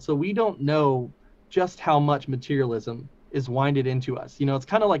this world, so we don't know just how much materialism is winded into us. You know, it's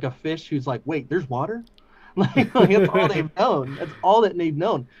kind of like a fish who's like, wait, there's water? Like that's all they've known. That's all that they've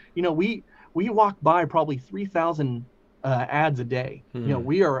known. You know, we walk by probably 3,000 ads a day. You know,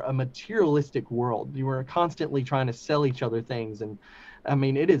 we are a materialistic world. You are constantly trying to sell each other things, and I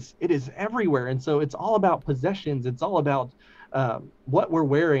mean, it is everywhere. And so it's all about possessions. It's all about what we're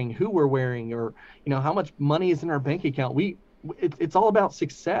wearing, who we're wearing, or you know, how much money is in our bank account. It's all about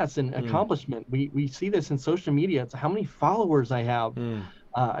success and accomplishment. We see this in social media. It's how many followers I have.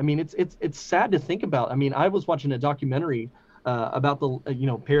 I mean, it's sad to think about. I mean, I was watching a documentary about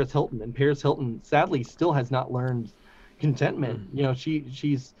the Paris Hilton, and Paris Hilton sadly still has not learned contentment. You know,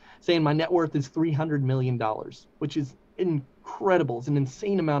 she's saying my net worth is $300 million, which is incredible. It's an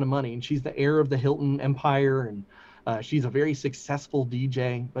insane amount of money, and she's the heir of the Hilton empire, and she's a very successful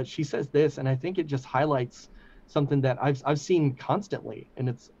DJ. But she says this, and I think it just highlights something that I've seen constantly, and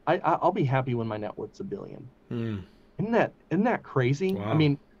it's I'll be happy when my net worth's $1 billion. Isn't that crazy? Wow. I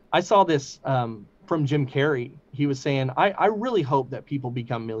mean, I saw this from Jim Carrey. He was saying, I really hope that people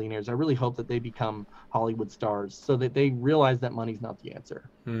become millionaires. I really hope that they become Hollywood stars so that they realize that money's not the answer.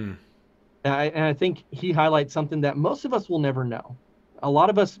 And I think he highlights something that most of us will never know. A lot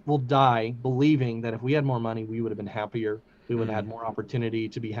of us will die believing that if we had more money, we would have been happier. We would have had more opportunity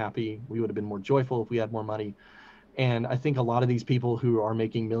to be happy. We would have been more joyful if we had more money. And I think a lot of these people who are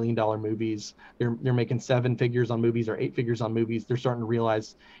making $1 million movies, they're making 7 figures on movies or 8 figures on movies. They're starting to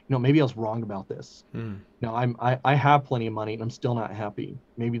realize, you know, maybe I was wrong about this. No, I have plenty of money and I'm still not happy.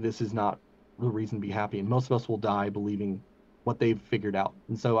 Maybe this is not the reason to be happy. And most of us will die believing what they've figured out.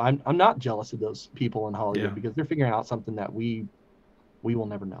 And so I'm not jealous of those people in Hollywood because they're figuring out something that we will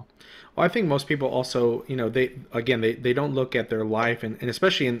never know. Well, I think most people also, you know, they don't look at their life and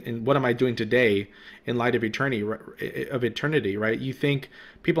especially in what am I doing today in light of eternity, right? You think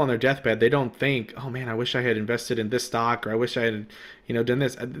people on their deathbed, they don't think, oh man, I wish I had invested in this stock, or I wish I had, you know, done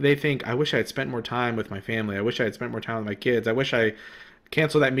this. They think, I wish I had spent more time with my family. I wish I had spent more time with my kids. I wish I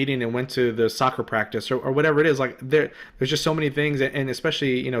canceled that meeting and went to the soccer practice or whatever it is. Like there's just so many things, and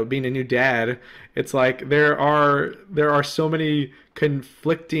especially, you know, being a new dad, it's like there are so many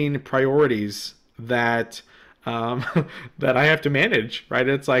conflicting priorities that that I have to manage, right?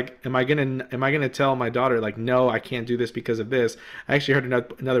 It's like, am I gonna tell my daughter like, no, I can't do this because of this? I actually heard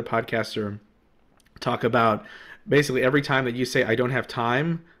another podcaster talk about basically every time that you say I don't have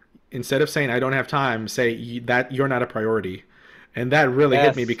time, instead of saying I don't have time, say that you're not a priority. And that really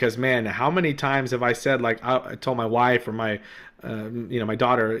hit me because, man, how many times have I said, like, I told my wife or my, my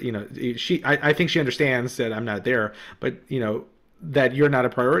daughter, you know, I think she understands that I'm not there, but, you know, that you're not a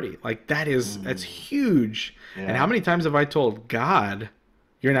priority. Like that's huge. Yeah. And how many times have I told God,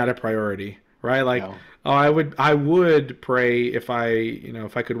 you're not a priority, right? Like, no. Oh, I would pray if I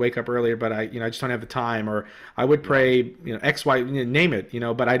could wake up earlier, but I just don't have the time, or I would pray, X, Y, name it,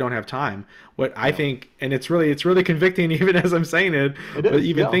 but I don't have time. What I think, and it's really convicting even as I'm saying it, but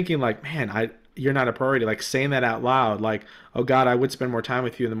even thinking like, man, you're not a priority, like saying that out loud, like, oh God, I would spend more time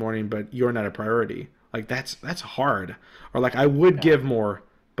with you in the morning, but you're not a priority. Like that's hard. Or like I would give more,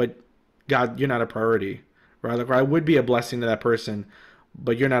 but God, you're not a priority, right? Like, or I would be a blessing to that person,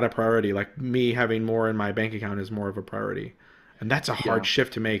 but you're not a priority. Like me having more in my bank account is more of a priority. And that's a hard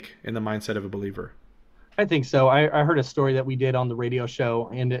shift to make in the mindset of a believer. I think so. I heard a story that we did on the radio show,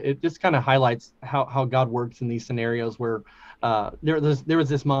 and it just kind of highlights how God works in these scenarios where there was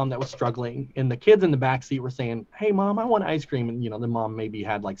this mom that was struggling, and the kids in the backseat were saying, "Hey mom, I want ice cream." And the mom maybe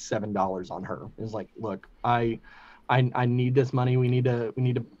had like $7 on her. It was like, "Look, I need this money. We need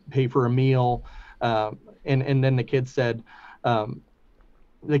to pay for a meal." And then the kid said,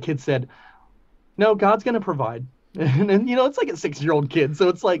 "No, God's going to provide." And it's like a 6-year-old kid. So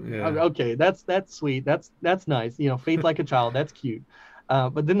it's like, okay, that's sweet. That's nice. Faith like a child. That's cute.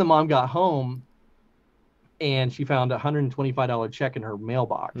 But then the mom got home and she found a $125 check in her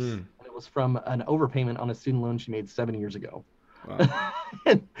mailbox. And it was from an overpayment on a student loan she made 7 years ago. Wow.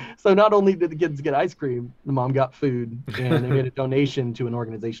 So not only did the kids get ice cream, the mom got food, and they made a donation to an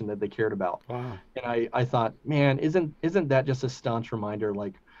organization that they cared about. Wow. And I thought, man, isn't that just a staunch reminder?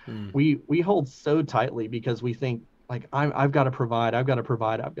 Like we hold so tightly because we think like I've got to provide,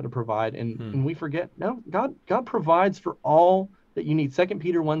 and we forget, no, God provides for all that you need. 2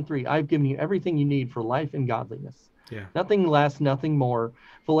 Peter 1:3, I've given you everything you need for life and godliness. Yeah. Nothing less, nothing more.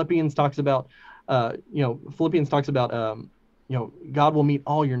 Philippians talks about God will meet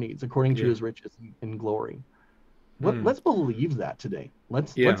all your needs according to his riches and glory. Let's believe that today.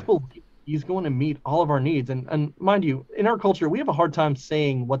 Let's believe he's going to meet all of our needs. And mind you, in our culture, we have a hard time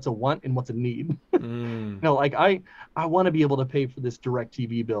saying what's a want and what's a need. Like I want to be able to pay for this direct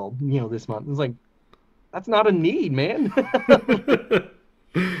TV bill, this month. It's like, that's not a need, man.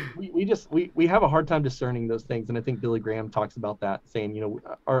 We have a hard time discerning those things, and I think Billy Graham talks about that, saying, you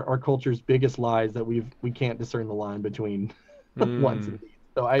know, our culture's biggest lie is that we can't discern the line between wants and needs.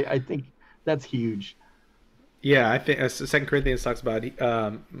 So I think that's huge. Yeah, I think Second Corinthians talks about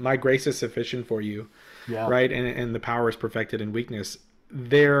my grace is sufficient for you, Yeah. right? And the power is perfected in weakness.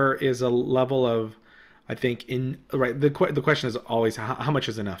 There is a level of, I think, in right. The question is always how much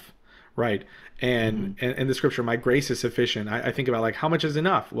is enough, right? And the scripture, my grace is sufficient. I think about like how much is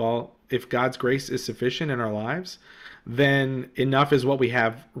enough. Well, if God's grace is sufficient in our lives, then enough is what we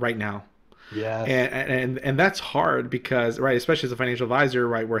have right now. Yes. And that's hard because, right, especially as a financial advisor,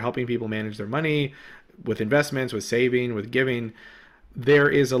 right, we're helping people manage their money with investments, with saving, with giving. There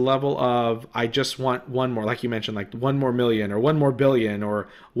is a level of, I just want one more, like you mentioned, like one more million or one more billion or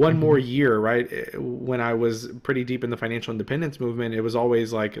one more year, right? When I was pretty deep in the financial independence movement, it was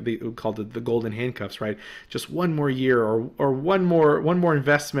always like we called it the golden handcuffs, right? Just one more year or one more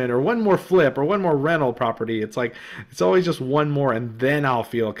investment or one more flip or one more rental property. It's like, it's always just one more and then I'll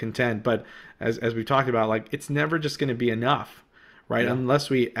feel content. But as we talked about, like it's never just going to be enough, right? Yeah. Unless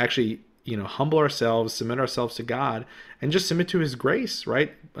we actually, you know, humble ourselves, submit ourselves to God, and just submit to His grace,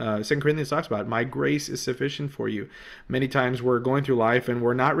 right? 2 Corinthians talks about, my grace is sufficient for you. Many times we're going through life and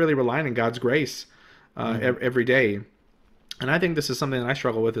we're not really relying on God's grace every day. And I think this is something that I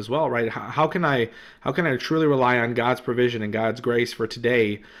struggle with as well, right? How can I truly rely on God's provision and God's grace for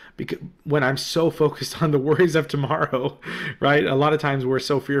today, because when I'm so focused on the worries of tomorrow, right? A lot of times we're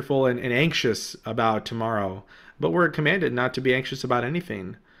so fearful and anxious about tomorrow, but we're commanded not to be anxious about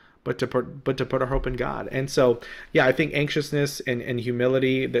anything, but to put our hope in God. And so, yeah, I think anxiousness and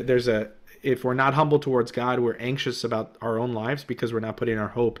humility, that if we're not humble towards God, we're anxious about our own lives because we're not putting our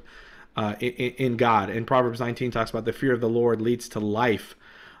hope in God. And Proverbs 19 talks about the fear of the Lord leads to life.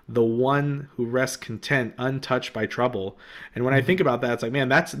 The one who rests content, untouched by trouble. And when I think about that, it's like, man,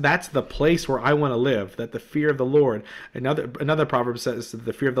 that's the place where I want to live. That the fear of the Lord. Another proverb says that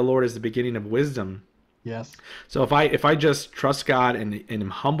the fear of the Lord is the beginning of wisdom. Yes. So if I just trust God and am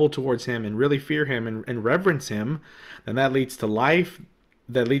humble towards Him and really fear Him and reverence Him, then that leads to life,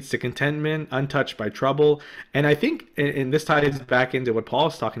 that leads to contentment, untouched by trouble. And I think, and this ties back into what Paul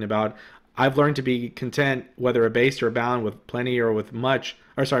is talking about, I've learned to be content, whether abased or abound, with plenty or with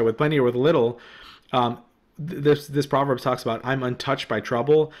little. This proverb talks about, I'm untouched by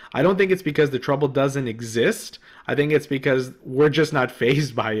trouble. I don't think it's because the trouble doesn't exist. I think it's because we're just not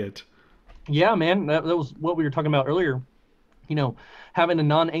fazed by it. Yeah, man, that was what we were talking about earlier. You know, having a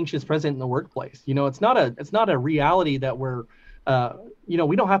non-anxious presence in the workplace. You know, it's not a reality that we're, you know,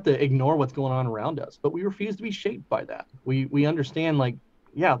 we don't have to ignore what's going on around us, but we refuse to be shaped by that. We understand, like,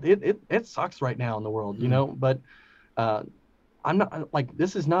 yeah, it sucks right now in the world, you know, but I'm not, like,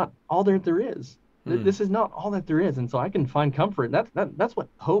 this is not all there is. This is not all that there is, and so I can find comfort. That's what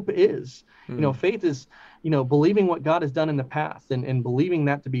hope is. You know, faith is, you know, believing what God has done in the past and believing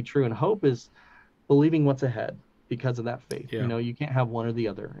that to be true. And hope is believing what's ahead because of that faith. Yeah. You know, you can't have one or the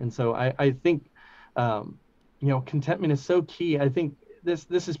other. And so I think, you know, contentment is so key. I think this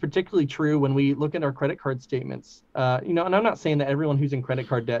is particularly true when we look at our credit card statements. You know, and I'm not saying that everyone who's in credit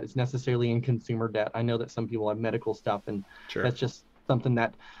card debt is necessarily in consumer debt. I know that some people have medical stuff, and sure, that's just something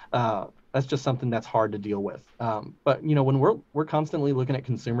that's hard to deal with. But you know, when we're constantly looking at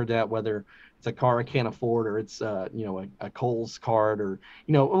consumer debt, whether it's a car I can't afford, or it's you know, a Kohl's card, or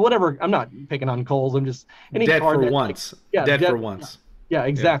you know, whatever. I'm not picking on Kohl's. I'm just any debt card for that, once. Like, yeah, debt for once. Yeah,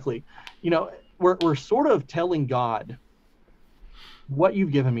 exactly. Yeah. You know, we're sort of telling God, what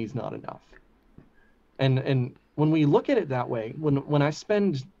you've given me is not enough. And when we look at it that way, when I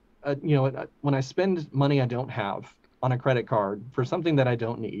spend you know, when I spend money I don't have on a credit card for something that I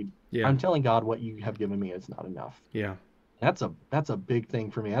don't need, yeah, I'm telling God, what you have given me is not enough. Yeah. That's a big thing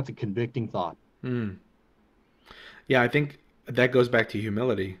for me. That's a convicting thought. Yeah, I think that goes back to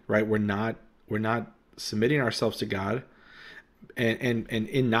humility, right? We're not submitting ourselves to God, and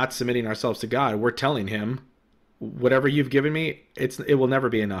in not submitting ourselves to God, we're telling Him, whatever you've given me, it will never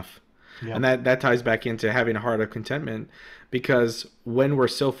be enough. Yeah. And that ties back into having a heart of contentment, because when we're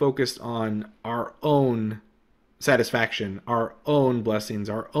so focused on our own satisfaction, our own blessings,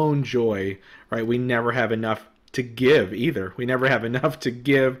 our own joy, right? We never have enough to give either. We never have enough to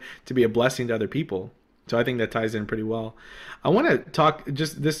give to be a blessing to other people. So I think that ties in pretty well. I want to talk,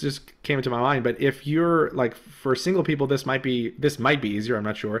 this just came into my mind, but if you're like, for single people, this might be easier, I'm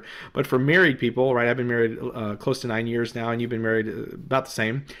not sure. But for married people, right? I've been married close to 9 years now, and you've been married about the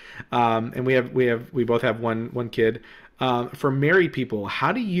same. And we both have one kid. For married people,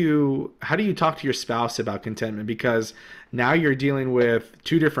 how do you talk to your spouse about contentment? Because now you're dealing with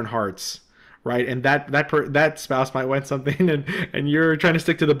two different hearts, right? And that spouse might want something, and you're trying to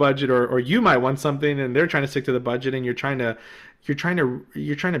stick to the budget, or you might want something and they're trying to stick to the budget, and you're trying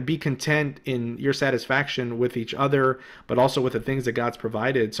to be content in your satisfaction with each other, but also with the things that God's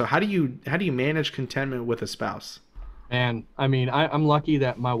provided. So how do you manage contentment with a spouse? And I mean, I'm lucky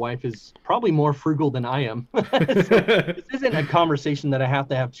that my wife is probably more frugal than I am. So this isn't a conversation that I have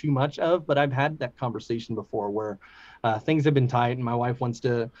to have too much of, but I've had that conversation before where things have been tight and my wife wants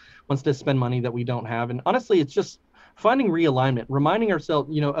to spend money that we don't have. And honestly, it's just finding realignment, reminding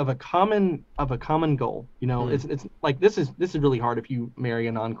ourselves, of a common goal. It's like this is really hard if you marry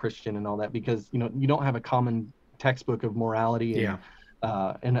a non-Christian and all that, because you don't have a common textbook of morality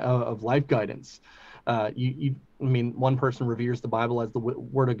and of life guidance. I mean, one person reveres the Bible as the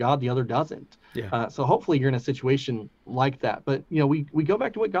word of God, the other doesn't. Yeah. So hopefully you're in a situation like that. But, we go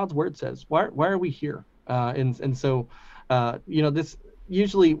back to what God's word says. Why are we here? And so, this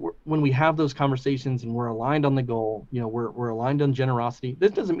usually when we have those conversations and we're aligned on the goal, we're aligned on generosity.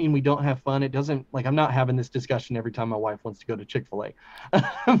 This doesn't mean we don't have fun. It doesn't, like, I'm not having this discussion every time my wife wants to go to Chick-fil-A.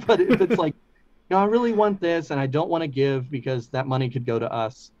 But if it's like, I really want this and I don't want to give because that money could go to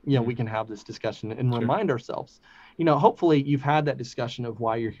us, we can have this discussion and remind ourselves. Hopefully you've had that discussion of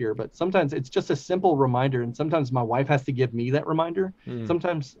why you're here, but sometimes it's just a simple reminder. And sometimes my wife has to give me that reminder.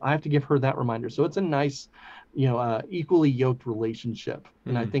 Sometimes I have to give her that reminder. So it's a nice, equally yoked relationship.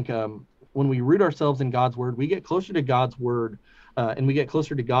 And I think when we root ourselves in God's word, we get closer to God's word. And we get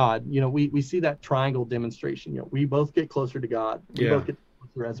closer to God. We see that triangle demonstration. We both get closer to God. We both get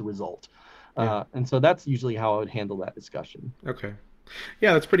closer as a result. And so that's usually how I would handle that discussion. Okay.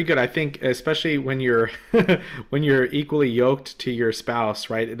 Yeah, that's pretty good. I think especially when you're when you're equally yoked to your spouse,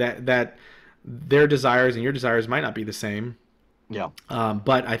 right? That their desires and your desires might not be the same. Yeah.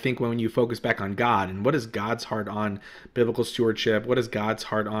 But I think when you focus back on God and what is God's heart on biblical stewardship, what is God's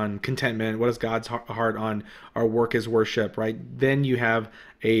heart on contentment, what is God's heart on our work as worship, right? Then you have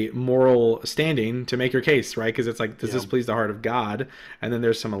a moral standing to make your case, right? Because it's like, does this please the heart of God? And then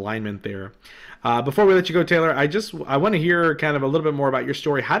there's some alignment there. Before we let you go, Taylor, I want to hear kind of a little bit more about your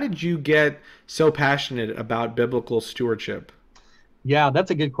story. How did you get so passionate about biblical stewardship? Yeah, that's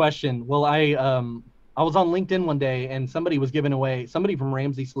a good question. Well, I was on LinkedIn one day and somebody from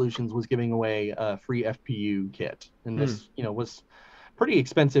Ramsey Solutions was giving away a free FPU kit. And this, was pretty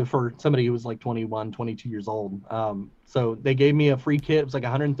expensive for somebody who was like 21, 22 years old. So they gave me a free kit. It was like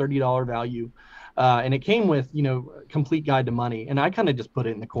 $130 value. And it came with, complete guide to money. And I kind of just put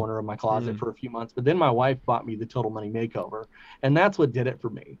it in the corner of my closet for a few months. But then my wife bought me the Total Money Makeover. And that's what did it for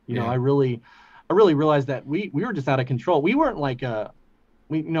me. I really realized that we were just out of control. We weren't like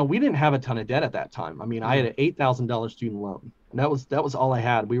we didn't have a ton of debt at that time. I mean, I had an $8,000 student loan, and that was all I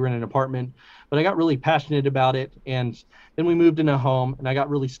had. We were in an apartment, but I got really passionate about it. And then we moved in a home and I got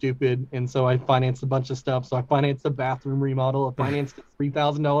really stupid. And so I financed a bunch of stuff. So I financed a bathroom remodel, I financed a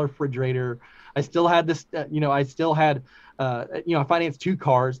 $3,000 refrigerator. I still had this, I financed 2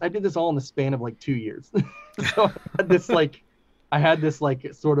 cars. I did this all in the span of like 2 years. So I had this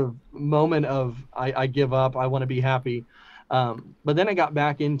sort of moment of, I give up. I want to be happy. But then I got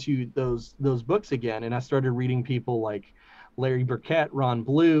back into those books again, and I started reading people like Larry Burkett, Ron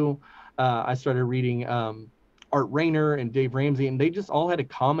Blue. I started reading Art Rayner and Dave Ramsey, and they just all had a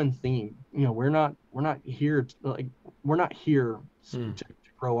common theme. We're not here to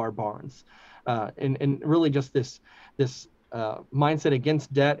grow our barns, and really just this mindset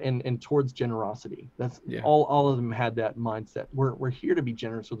against debt and towards generosity. That's all of them had that mindset. We're here to be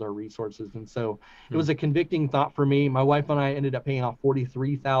generous with our resources. And so it was a convicting thought for me. My wife and I ended up paying off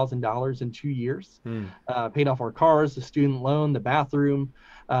 $43,000 in 2 years, paid off our cars, the student loan, the bathroom.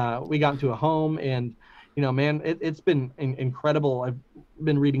 We got into a home, and man, it's been incredible. I've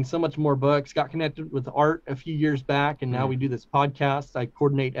been reading so much more books, got connected with Art a few years back, and now we do this podcast. I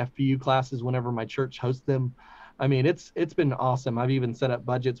coordinate FPU classes whenever my church hosts them. I mean, it's been awesome. I've even set up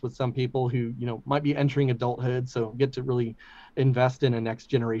budgets with some people who, might be entering adulthood, so get to really invest in a next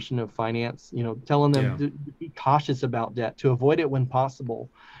generation of finance, telling them to be cautious about debt, to avoid it when possible,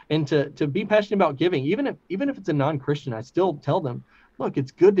 and to be passionate about giving. Even if it's a non-Christian, I still tell them, look,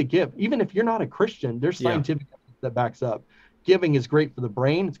 it's good to give. Even if you're not a Christian, there's scientific evidence that backs up. Giving is great for the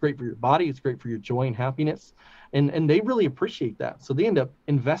brain. It's great for your body. It's great for your joy and happiness. And they really appreciate that. So they end up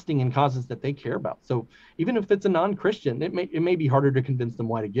investing in causes that they care about. So even if it's a non-Christian, it may be harder to convince them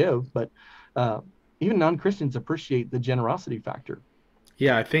why to give, but even non-Christians appreciate the generosity factor.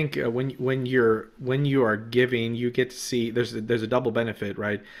 Yeah, I think when you are giving, you get to see there's a double benefit,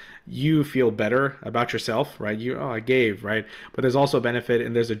 right? You feel better about yourself, right? I gave, right? But there's also a benefit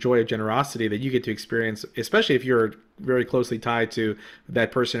and there's a joy of generosity that you get to experience, especially if you're very closely tied to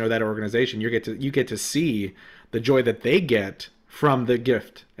that person or that organization. You get to see the joy that they get from the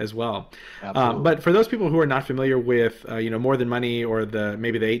gift as well. Absolutely. But for those people who are not familiar with, More Than Money or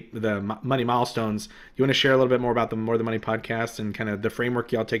the money milestones, you want to share a little bit more about the More Than Money podcast and kind of the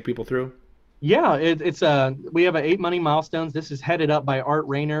framework y'all take people through? Yeah, it's we have 8 money milestones. This is headed up by Art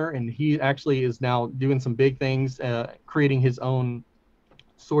Rayner, and he actually is now doing some big things, creating his own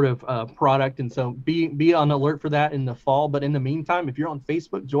sort of product. And so be on alert for that in the fall. But in the meantime, if you're on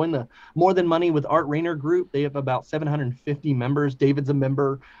Facebook, join the More Than Money with Art Rayner group. They have about 750 members. David's a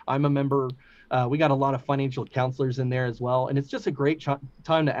member. I'm a member. We got a lot of financial counselors in there as well. And it's just a great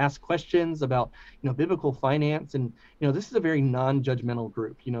time to ask questions about, biblical finance. And, this is a very non-judgmental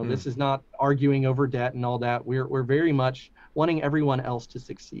group. This is not arguing over debt and all that. We're very much wanting everyone else to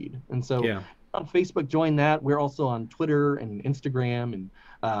succeed. And so Yeah. on Facebook, join that. We're also on Twitter and Instagram and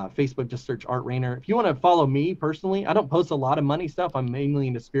Facebook, just search Art Rayner. If you want to follow me personally, I don't post a lot of money stuff. I'm mainly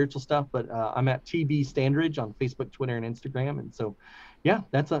into spiritual stuff, but I'm at TB Standridge on Facebook, Twitter, and Instagram. And so, yeah,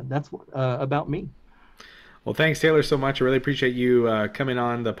 that's about me. Well, thanks, Taylor, so much. I really appreciate you coming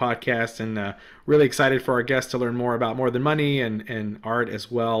on the podcast, and really excited for our guests to learn more about More Than Money and art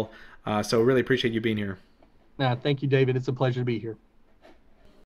as well. So really appreciate you being here. Thank you, David. It's a pleasure to be here.